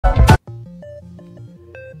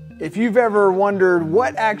If you've ever wondered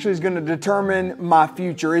what actually is going to determine my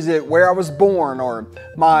future, is it where I was born or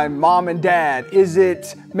my mom and dad? Is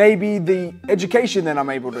it maybe the education that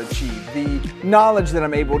I'm able to achieve, the knowledge that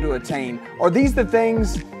I'm able to attain? Are these the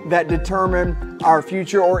things that determine our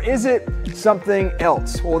future, or is it something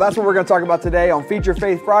else? Well, that's what we're going to talk about today on Feature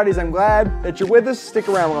Faith Fridays. I'm glad that you're with us. Stick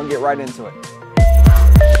around. We're going to get right into it.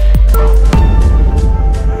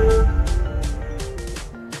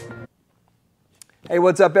 Hey,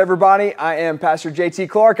 what's up, everybody? I am Pastor JT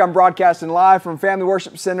Clark. I'm broadcasting live from Family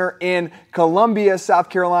Worship Center in Columbia, South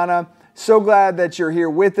Carolina. So glad that you're here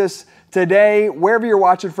with us today. Wherever you're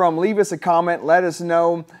watching from, leave us a comment. Let us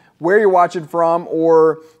know where you're watching from,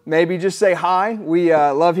 or maybe just say hi. We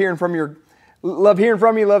love hearing from you.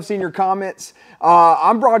 Love seeing your comments.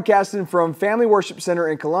 I'm broadcasting from Family Worship Center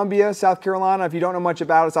in Columbia, South Carolina. If you don't know much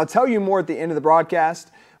about us, I'll tell you more at the end of the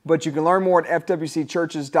broadcast. But you can learn more at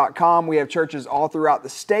FWCchurches.com. We have churches all throughout the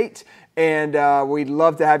state, and we'd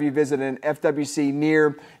love to have you visit an FWC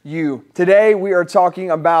near you. Today, we are talking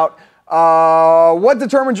about what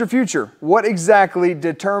determines your future. What exactly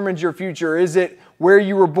determines your future? Is it where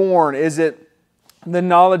you were born? Is it the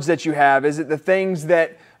knowledge that you have? Is it the things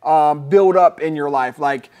that build up in your life,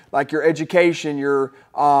 like your education, your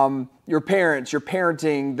parents, your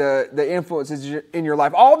parenting, the influences in your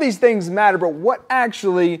life? All these things matter, but what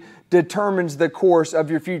actually determines the course of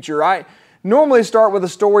your future? I normally start with a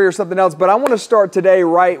story or something else, but I want to start today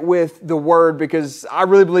right with the Word, because I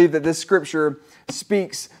really believe that this scripture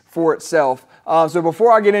speaks for itself. So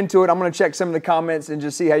before I get into it, I'm going to check some of the comments and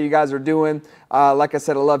just see how you guys are doing. Like I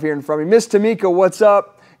said, I love hearing from you. Miss Tamika, what's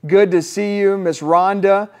up? Good to see you. Miss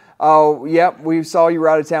Rhonda, oh, yep, we saw you were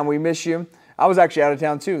out of town. We miss you. I was actually out of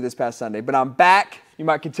town too this past Sunday, but I'm back. You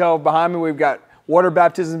might can tell behind me, we've got water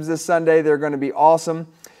baptisms this Sunday. They're going to be awesome.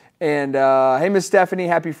 And hey, Miss Stephanie,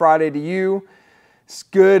 happy Friday to you. It's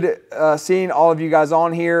good seeing all of you guys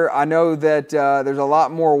on here. I know that there's a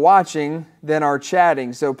lot more watching than are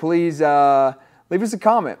chatting, so please leave us a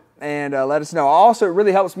comment and let us know. Also, it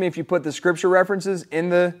really helps me if you put the scripture references in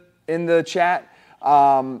the chat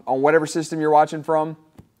on whatever system you're watching from.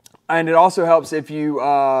 And it also helps if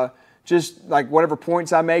you just like whatever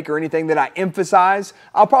points I make or anything that I emphasize,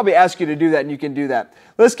 I'll probably ask you to do that, and you can do that.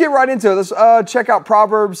 Let's get right into it. Let's check out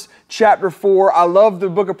Proverbs chapter 4. I love the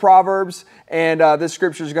book of Proverbs, and this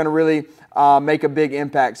scripture is going to really make a big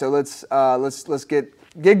impact. So let's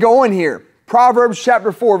get going here. Proverbs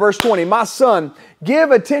chapter 4, verse 20. My son,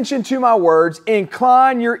 give attention to my words,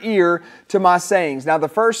 incline your ear to my sayings. Now, the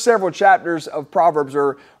first several chapters of Proverbs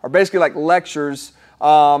are basically like lectures,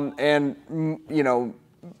 and you know,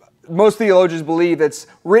 most theologians believe it's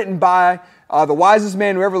written by the wisest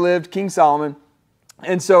man who ever lived, King Solomon.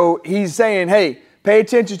 And so he's saying, hey, pay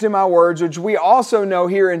attention to my words, which we also know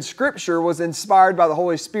here in Scripture was inspired by the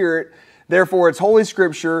Holy Spirit. Therefore, it's Holy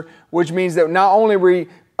Scripture, which means that not only are we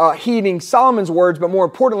heeding Solomon's words, but more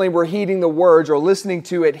importantly, we're heeding the words, or listening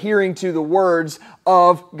to, adhering to the words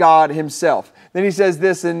of God Himself. Then he says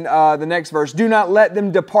this in the next verse, do not let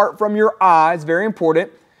them depart from your eyes, very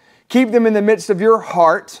important. Keep them in the midst of your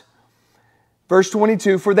heart. Verse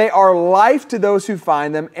 22, for they are life to those who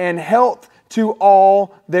find them and health to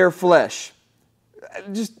all their flesh.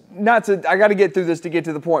 I got to get through this to get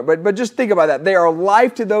to the point, but just think about that. They are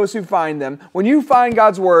life to those who find them. When you find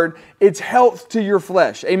God's word, it's health to your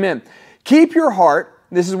flesh. Amen. Keep your heart.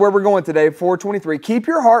 This is where we're going today, 4:23. Keep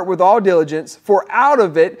your heart with all diligence, for out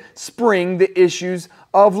of it spring the issues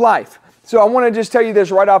of life. So I want to just tell you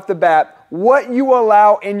this right off the bat. What you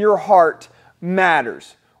allow in your heart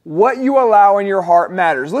matters. What you allow in your heart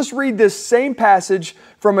matters. Let's read this same passage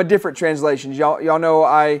from a different translation. Y'all know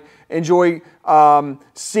I enjoy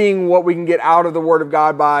seeing what we can get out of the Word of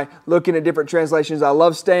God by looking at different translations. I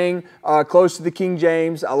love staying close to the King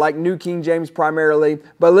James. I like New King James primarily.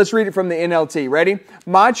 But let's read it from the NLT. Ready?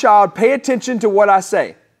 My child, pay attention to what I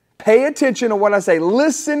say. Pay attention to what I say.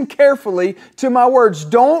 Listen carefully to my words.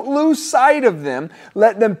 Don't lose sight of them.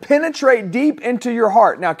 Let them penetrate deep into your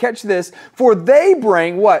heart. Now catch this. For they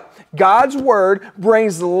bring what? God's Word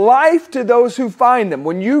brings life to those who find them.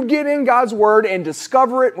 When you get in God's Word and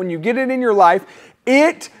discover it, when you get it in your life,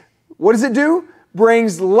 what does it do?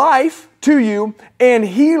 Brings life to you and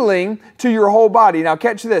healing to your whole body. Now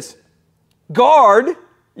catch this. Guard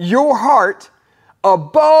your heart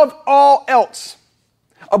above all else.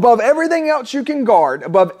 Above everything else you can guard,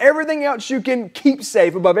 above everything else you can keep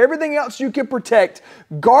safe, above everything else you can protect,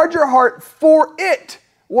 guard your heart, for it,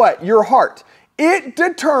 what? Your heart. It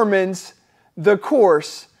determines the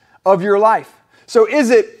course of your life. So is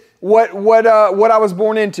it what I was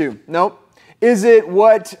born into? Nope. Is it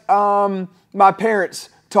what my parents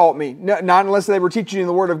taught me, not unless they were teaching you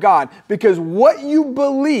the Word of God, because what you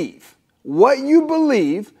believe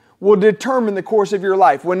will determine the course of your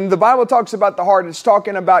life. When the Bible talks about the heart, it's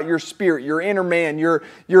talking about your spirit, your inner man,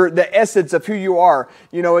 the essence of who you are.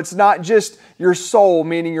 You know, it's not just your soul,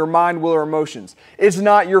 meaning your mind, will, or emotions. It's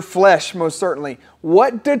not your flesh, most certainly.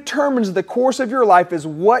 What determines the course of your life is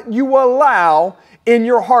what you allow in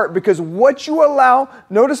your heart, because what you allow,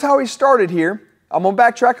 notice how he started here. I'm going to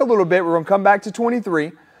backtrack a little bit. We're going to come back to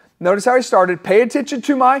 23. Notice how he started. Pay attention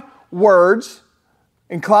to my words.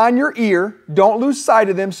 Incline your ear. Don't lose sight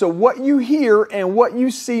of them. So what you hear and what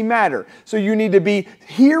you see matter. So you need to be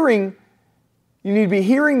hearing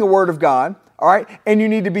the Word of God, all right? And you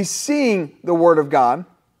need to be seeing the Word of God,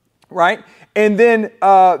 right? And then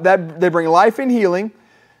they bring life and healing.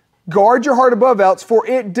 Guard your heart above else, for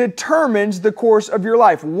it determines the course of your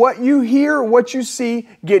life. What you hear, what you see,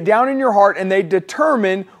 get down in your heart, and they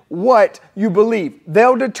determine what you believe.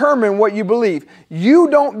 They'll determine what you believe. You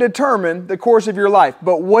don't determine the course of your life,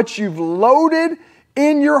 but what you've loaded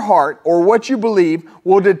in your heart, or what you believe,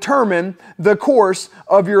 will determine the course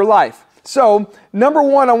of your life. So, number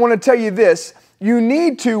one, I want to tell you this. You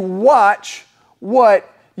need to watch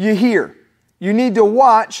what you hear. You need to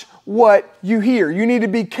watch what you hear. You need to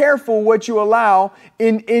be careful what you allow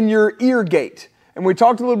in your ear gate. And we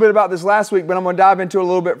talked a little bit about this last week, but I'm going to dive into it a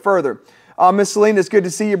little bit further. Miss Selena, it's good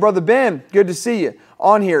to see you. Brother Ben, good to see you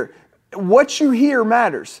on here. What you hear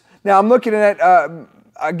matters. Now, I'm looking at,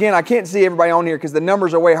 again, I can't see everybody on here because the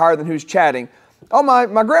numbers are way higher than who's chatting. Oh, my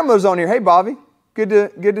grandmother's on here. Hey, Bobby, good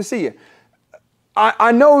to see you.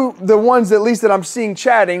 I know the ones at least that I'm seeing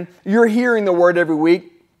chatting, you're hearing the word every week.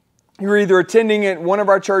 You're either attending at one of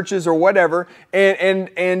our churches or whatever,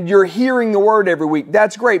 and you're hearing the word every week.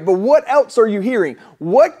 That's great. But what else are you hearing?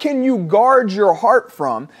 What can you guard your heart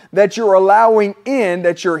from that you're allowing in,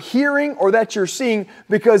 that you're hearing or that you're seeing,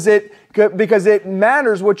 because it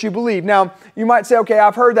matters what you believe. Now, you might say, okay,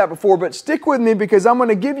 I've heard that before, but stick with me because I'm going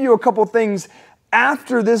to give you a couple things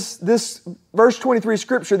after this verse 23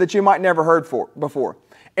 scripture that you might never heard before.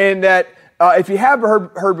 And that if you have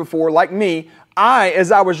heard before, like me,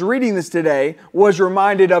 as I was reading this today, was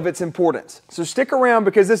reminded of its importance. So stick around,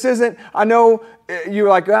 because this isn't, I know you're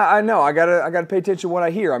like, I know, I gotta pay attention to what I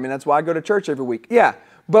hear. I mean, that's why I go to church every week. Yeah,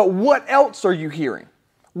 but what else are you hearing?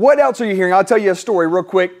 What else are you hearing? I'll tell you a story real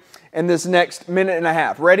quick in this next minute and a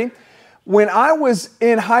half. Ready? When I was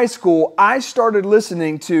in high school, I started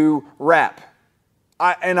listening to rap,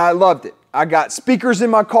 and I loved it. I got speakers in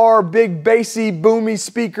my car, big bassy, boomy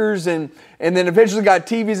speakers, and then eventually got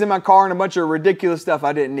TVs in my car and a bunch of ridiculous stuff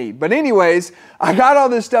I didn't need. But anyways, I got all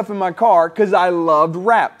this stuff in my car because I loved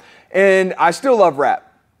rap. And I still love rap.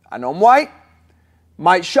 I know I'm white.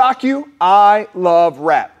 Might shock you. I love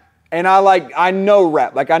rap. And I know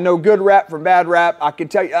rap. Like, I know good rap from bad rap. I can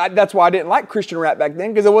tell you, that's why I didn't like Christian rap back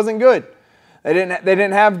then, because it wasn't good. They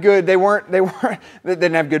didn't have good, they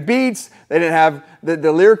didn't have good beats. They didn't have,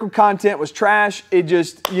 the lyrical content was trash. It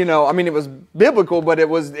just, I mean, it was biblical, but it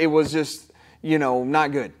was just,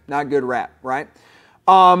 not good rap, right?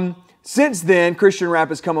 Since then, Christian rap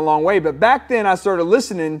has come a long way, but back then I started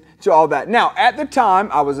listening to all that. Now, at the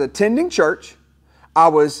time, I was attending church. I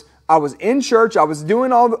was in church. I was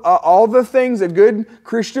doing all the things a good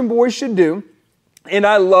Christian boy should do, and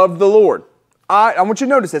I loved the Lord. I want you to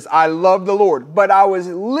notice this. I love the Lord, but I was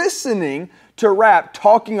listening to rap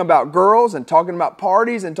talking about girls and talking about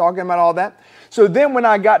parties and talking about all that. So then when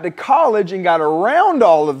I got to college and got around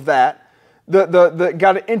all of that,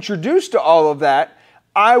 got introduced to all of that,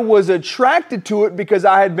 I was attracted to it because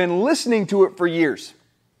I had been listening to it for years.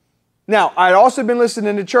 Now, I'd also been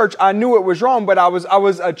listening to church. I knew it was wrong, but I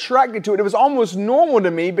was attracted to it. It was almost normal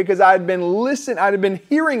to me because I had been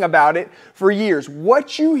hearing about it for years.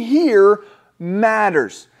 What you hear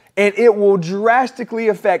matters, and it will drastically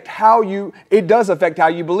affect it does affect how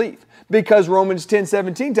you believe, because Romans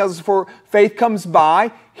 10:17 tells us, for faith comes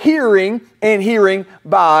by hearing, and hearing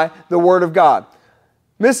by the Word of God.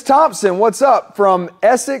 Miss Thompson, what's up from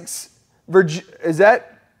Essex, is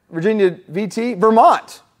that Virginia VT?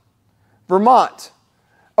 Vermont.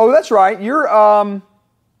 Oh, that's right. You're,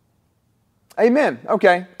 amen.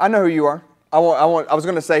 Okay, I know who you are. I was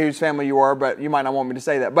going to say whose family you are, but you might not want me to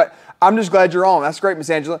say that. But I'm just glad you're on. That's great, Miss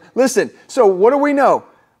Angela. Listen, so what do we know?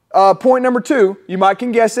 Point number 2, you might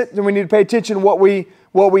can guess it, then we need to pay attention to what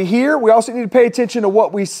we hear. We also need to pay attention to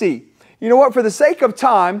what we see. You know what? For the sake of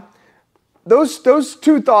time, those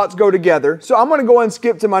two thoughts go together. So I'm going to go and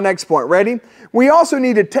skip to my next point. Ready? We also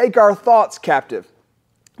need to take our thoughts captive.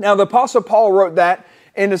 Now, the Apostle Paul wrote that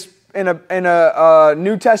in a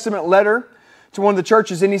New Testament letter to one of the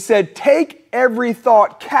churches, and he said, take every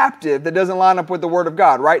thought captive that doesn't line up with the Word of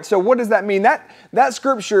God, right? So what does that mean? That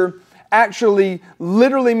scripture actually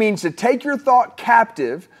literally means to take your thought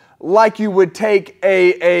captive like you would take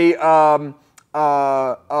a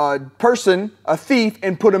person, a thief,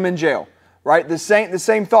 and put him in jail, right? The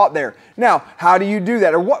same thought there. Now, how do you do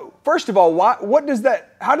that? Or first of all, how does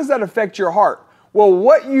that affect your heart? Well,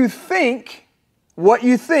 what you think will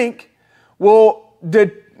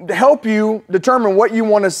help you determine what you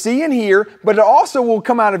want to see and hear, but it also will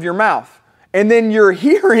come out of your mouth. And then you're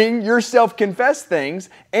hearing yourself confess things,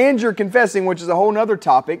 and you're confessing, which is a whole nother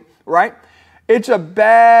topic, right? It's a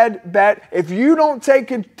bad, if you don't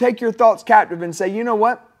take your thoughts captive and say, you know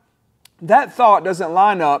what? That thought doesn't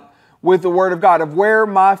line up with the Word of God, of where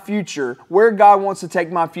God wants to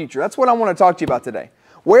take my future. That's what I want to talk to you about today.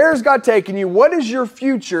 Where is God taking you? What is your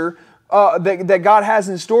future that God has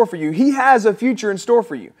in store for you? He has a future in store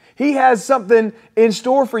for you. He has something in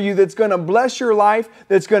store for you that's going to bless your life,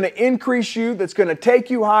 that's going to increase you, that's going to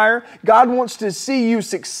take you higher. God wants to see you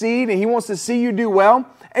succeed, and He wants to see you do well.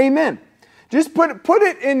 Amen. Just put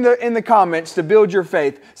it in the comments to build your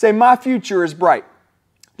faith. Say, my future is bright.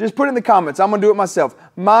 Just put it in the comments. I'm going to do it myself.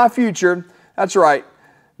 My future, that's right.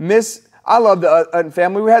 I love the Utton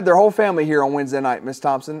family. We had their whole family here on Wednesday night, Miss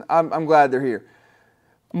Thompson. I'm glad they're here.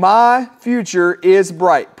 My future is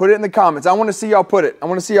bright. Put it in the comments. I want to see y'all put it. I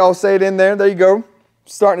want to see y'all say it in there. There you go.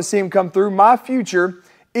 Starting to see them come through. My future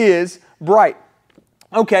is bright.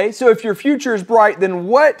 Okay, so if your future is bright, then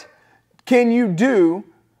what can you do,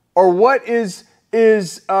 or what is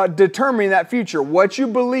determining that future? What you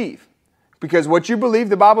believe. Because what you believe,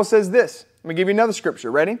 the Bible says this. Let me give you another scripture.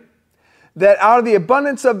 Ready? That out of the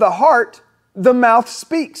abundance of the heart, the mouth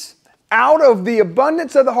speaks. Out of the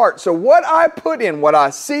abundance of the heart. So what I put in, what I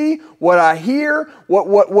see, what I hear,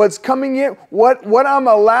 what's coming in, what I'm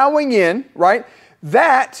allowing in, right?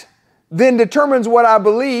 That then determines what I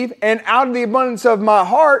believe. And out of the abundance of my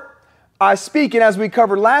heart, I speak. And as we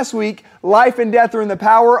covered last week, life and death are in the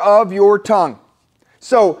power of your tongue.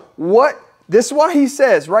 So this is why he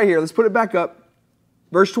says right here, let's put it back up.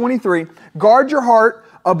 Verse 23, guard your heart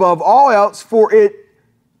above all else, for it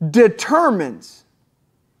determines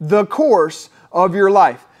the course of your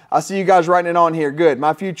life. I see you guys writing it on here. Good.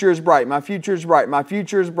 My future is bright. My future is bright. My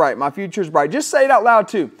future is bright. My future is bright. Just say it out loud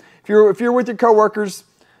too. If you're with your coworkers,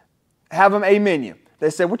 have them amen you. They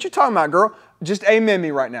say, what you talking about, girl? Just amen me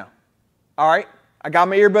right now. All right? I got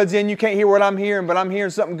my earbuds in. You can't hear what I'm hearing, but I'm hearing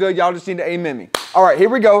something good. Y'all just need to amen me. All right, here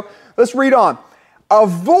we go. Let's read on.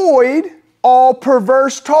 Avoid all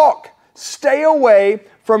perverse talk. Stay away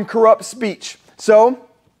from corrupt speech. So,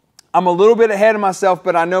 I'm a little bit ahead of myself,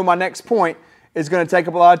 but I know my next point is going to take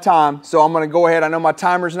up a lot of time. So I'm going to go ahead. I know my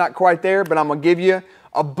timer's not quite there, but I'm going to give you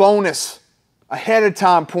a bonus ahead of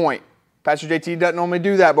time point. Pastor JT doesn't normally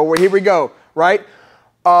do that, but here we go, right?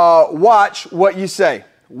 Watch what you say.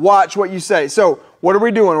 Watch what you say. So what are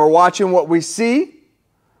we doing? We're watching what we see.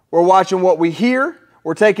 We're watching what we hear.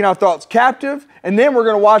 We're taking our thoughts captive. And then we're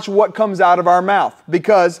going to watch what comes out of our mouth.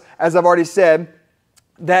 Because, as I've already said,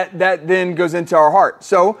 that then goes into our heart.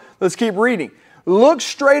 So let's keep reading. Look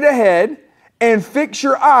straight ahead and fix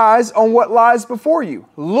your eyes on what lies before you.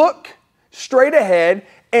 Look straight ahead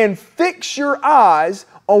and fix your eyes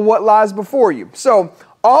on what lies before you. So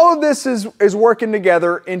all of this is working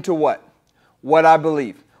together into what? What I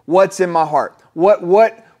believe. What's in my heart. What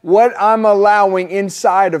I'm allowing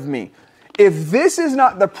inside of me. If this is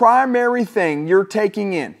not the primary thing you're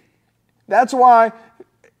taking in, that's why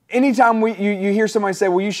anytime you hear somebody say,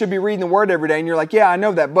 well, you should be reading the Word every day, and you're like, yeah, I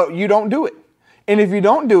know that, but you don't do it. And if you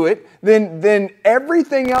don't do it, then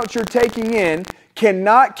everything else you're taking in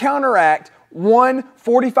cannot counteract one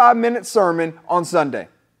 45-minute sermon on Sunday.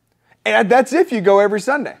 And that's if you go every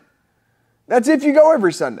Sunday. That's if you go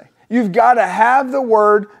every Sunday. You've got to have the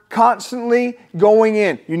Word constantly going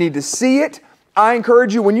in. You need to see it. I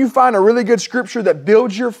encourage you, when you find a really good scripture that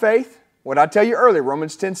builds your faith, what I tell you earlier,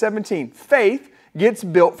 Romans 10:17, faith gets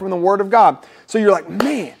built from the Word of God. So you're like,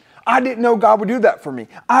 man, I didn't know God would do that for me.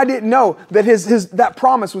 I didn't know that that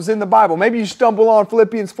promise was in the Bible. Maybe you stumble on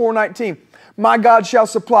Philippians 4:19. My God shall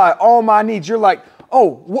supply all my needs. You're like,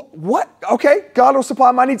 oh, what? Okay, God will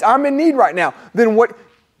supply my needs. I'm in need right now. Then what?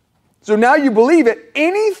 So now you believe it.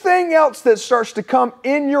 Anything else that starts to come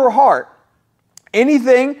in your heart,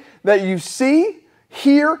 anything that you see,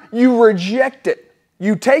 hear, you reject it.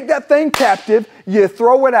 You take that thing captive, you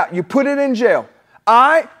throw it out, you put it in jail.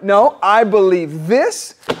 I believe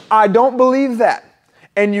this, I don't believe that.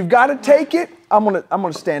 And you've got to take it. I'm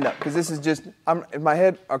gonna stand up because this is just, I'm in my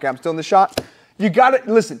head. Okay, I'm still in the shot. You've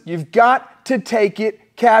got to take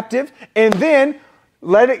it captive and then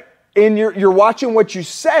let it you're watching what you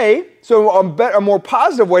say. So a more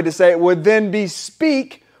positive way to say it would then be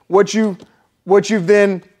speak what you've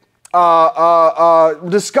then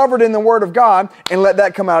discovered in the Word of God, and let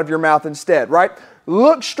that come out of your mouth instead, right?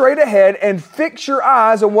 Look straight ahead and fix your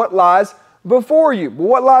eyes on what lies before you. But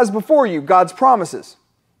what lies before you? God's promises.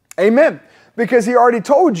 Amen. Because He already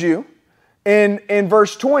told you in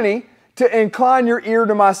verse 20 to incline your ear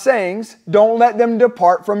to my sayings. Don't let them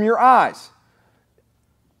depart from your eyes.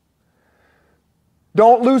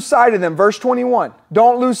 Don't lose sight of them. Verse 21.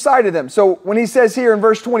 Don't lose sight of them. So when He says here in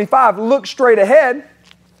verse 25, look straight ahead,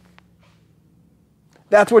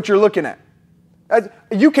 that's what you're looking at.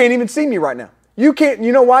 You can't even see me right now. You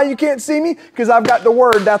know why you can't see me? Because I've got the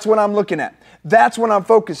Word. That's what I'm looking at. That's what I'm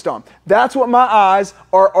focused on. That's what my eyes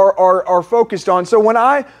are focused on. So when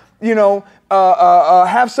I,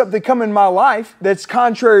 have something come in my life that's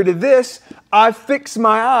contrary to this, I fix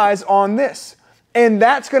my eyes on this. And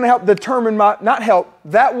that's going to help determine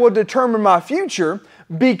that will determine my future,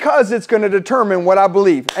 because it's going to determine what I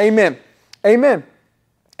believe. Amen. Amen.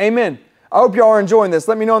 Amen. I hope y'all are enjoying this.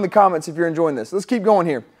 Let me know in the comments if you're enjoying this. Let's keep going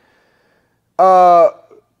here.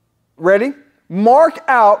 Ready? Mark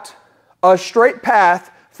out a straight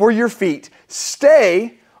path for your feet.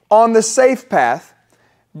 Stay on the safe path.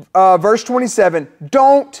 Verse 27,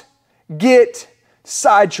 don't get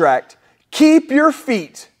sidetracked. Keep your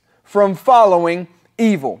feet from following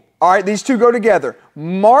evil. All right, these two go together.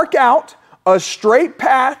 Mark out a straight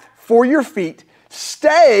path for your feet.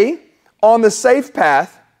 Stay on the safe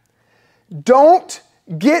path. Don't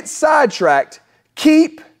get sidetracked.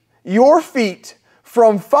 Keep your feet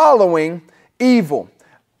from following evil.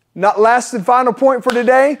 Not last and final point for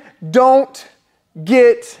today. Don't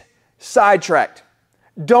get sidetracked.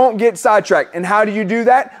 Don't get sidetracked. And how do you do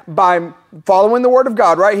that? By following the Word of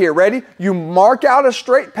God right here. Ready? You mark out a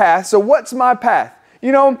straight path. So what's my path?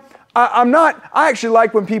 I actually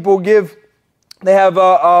like when people they have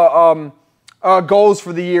goals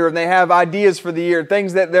for the year, and they have ideas for the year,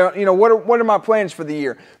 things that they're, what are my plans for the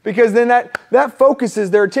year? Because then that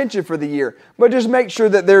focuses their attention for the year. But just make sure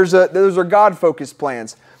that those are God-focused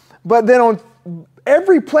plans. But then on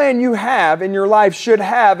every plan you have in your life should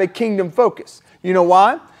have a kingdom focus. You know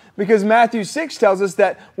why? Because Matthew 6 tells us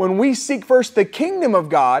that when we seek first the kingdom of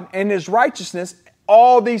God and His righteousness,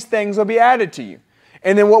 all these things will be added to you.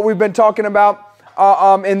 And then what we've been talking about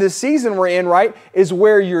in this season we're in, right, is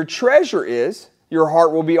where your treasure is, your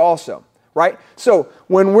heart will be also, right? So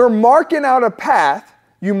when we're marking out a path,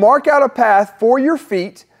 you mark out a path for your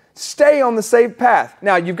feet, stay on the safe path.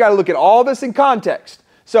 Now, you've got to look at all this in context.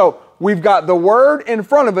 So we've got the Word in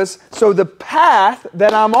front of us. So the path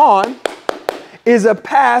that I'm on is a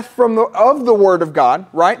path of the Word of God,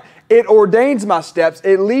 right? It ordains my steps.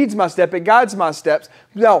 It leads my step. It guides my steps.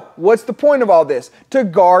 Now, what's the point of all this? To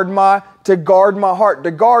guard my heart,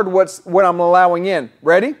 to guard what I'm allowing in.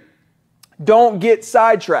 Ready? Don't get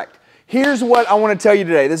sidetracked. Here's what I want to tell you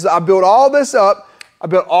today. I built all this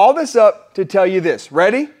up to tell you this.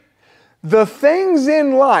 Ready? The things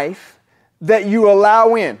in life that you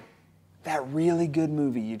allow in, that really good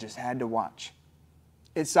movie you just had to watch,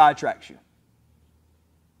 it sidetracks you.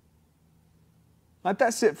 Let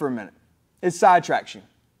that sit for a minute. It sidetracks you.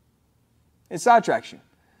 It sidetracks you.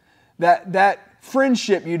 That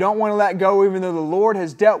friendship you don't want to let go, even though the Lord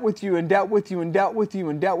has dealt with you and dealt with you and dealt with you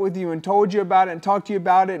and dealt with you and told you about it and talked to you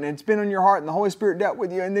about it, and it's been on your heart, and the Holy Spirit dealt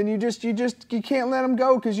with you, and then you can't let Him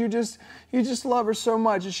go because you just love her so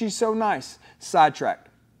much and she's so nice. Sidetracked.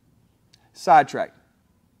 Sidetracked.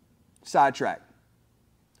 Sidetracked.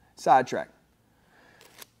 Sidetracked.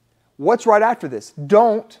 What's right after this?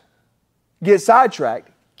 Don't get sidetracked.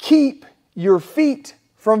 Keep your feet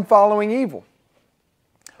from following evil.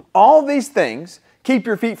 All these things keep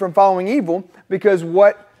your feet from following evil, because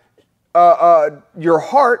what your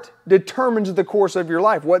heart determines the course of your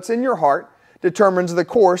life. What's in your heart determines the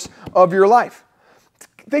course of your life.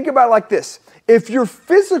 Think about it like this. If your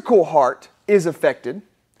physical heart is affected,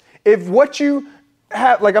 if what you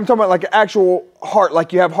have, like I'm talking about like an actual heart,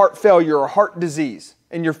 like you have heart failure or heart disease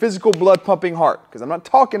in your physical blood pumping heart, because I'm not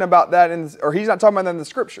talking about that, or he's not talking about that in the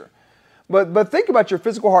Scripture. But think about your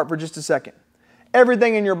physical heart for just a second.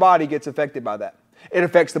 Everything in your body gets affected by that. It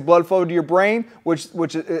affects the blood flow to your brain,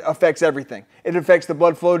 which affects everything. It affects the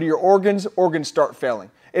blood flow to your organs. Organs start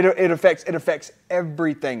failing. It affects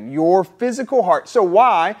everything. Your physical heart. So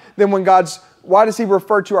why does He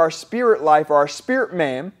refer to our spirit life or our spirit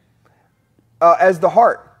man as the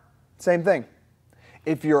heart? Same thing.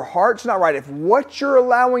 If your heart's not right, if what you're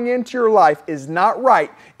allowing into your life is not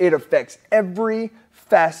right, it affects every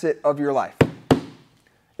facet of your life.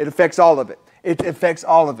 It affects all of it. It affects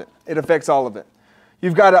all of it. It affects all of it.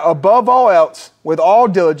 You've got to, above all else, with all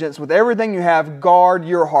diligence, with everything you have, guard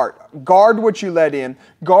your heart. Guard what you let in.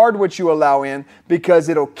 Guard what you allow in, because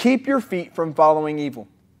it'll keep your feet from following evil.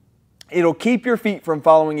 It'll keep your feet from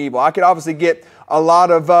following evil. I could obviously get a lot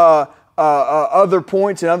of other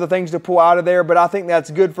points and other things to pull out of there, but I think that's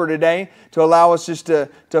good for today to allow us just to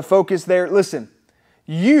focus there. Listen,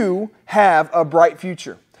 you have a bright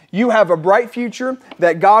future. You have a bright future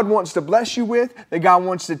that God wants to bless you with, that God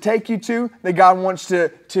wants to take you to, that God wants to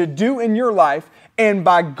do in your life. And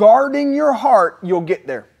by guarding your heart, you'll get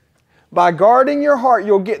there. By guarding your heart,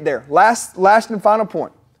 you'll get there. Last and final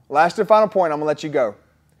point. Last and final point, I'm going to let you go.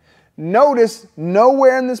 Notice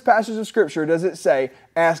nowhere in this passage of Scripture does it say,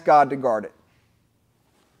 ask God to guard it.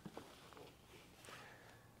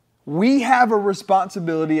 We have a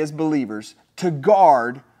responsibility as believers to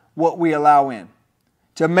guard what we allow in.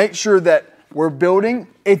 To make sure that we're building.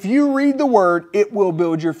 If you read the Word, it will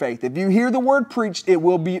build your faith. If you hear the Word preached, it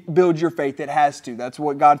will build your faith. It has to. That's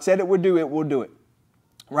what God said it would do. It will do it.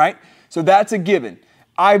 Right? So that's a given.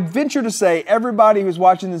 I venture to say everybody who's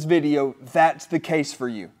watching this video, that's the case for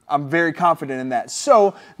you. I'm very confident in that.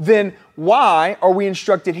 So then why are we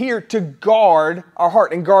instructed here to guard our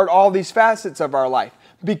heart and guard all these facets of our life?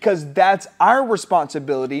 Because that's our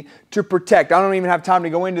responsibility to protect. I don't even have time to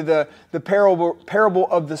go into the parable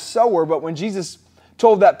of the sower, but when Jesus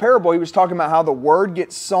told that parable, he was talking about how the word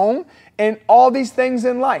gets sown and all these things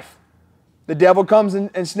in life. The devil comes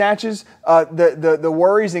and snatches the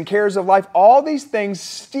worries and cares of life. All these things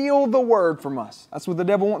steal the word from us. That's what the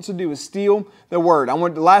devil wants to do, is steal the word. I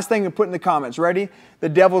want the last thing to put in the comments. Ready? The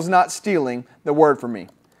devil's not stealing the word from me.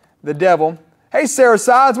 The devil, hey Sarah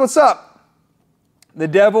Sides, what's up? The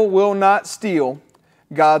devil will not steal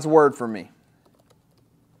God's word from me.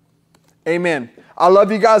 Amen. I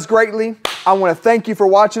love you guys greatly. I want to thank you for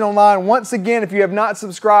watching online. Once again, if you have not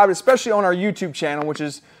subscribed, especially on our YouTube channel, which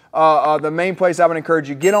is the main place I would encourage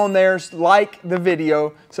you, get on there, like the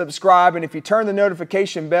video, subscribe, and if you turn the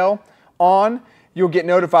notification bell on, you'll get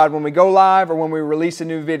notified when we go live or when we release a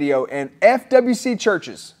new video. And FWC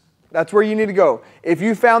churches, that's where you need to go. If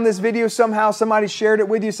you found this video somehow, somebody shared it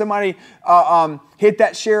with you, somebody hit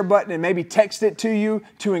that share button and maybe text it to you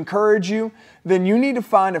to encourage you, then you need to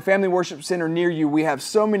find a family worship center near you. We have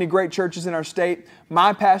so many great churches in our state.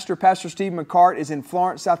 My pastor, Pastor Steve McCart, is in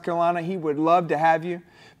Florence, South Carolina. He would love to have you.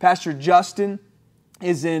 Pastor Justin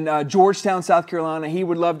is in Georgetown, South Carolina. He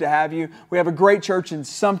would love to have you. We have a great church in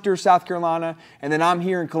Sumter, South Carolina, and then I'm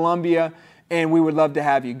here in Columbia, and we would love to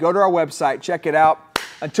have you. Go to our website, check it out.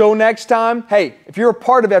 Until next time, hey, if you're a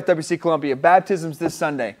part of FWC Columbia, baptism's this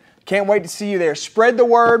Sunday. Can't wait to see you there. Spread the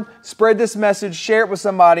word, spread this message, share it with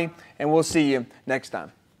somebody, and we'll see you next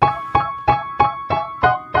time.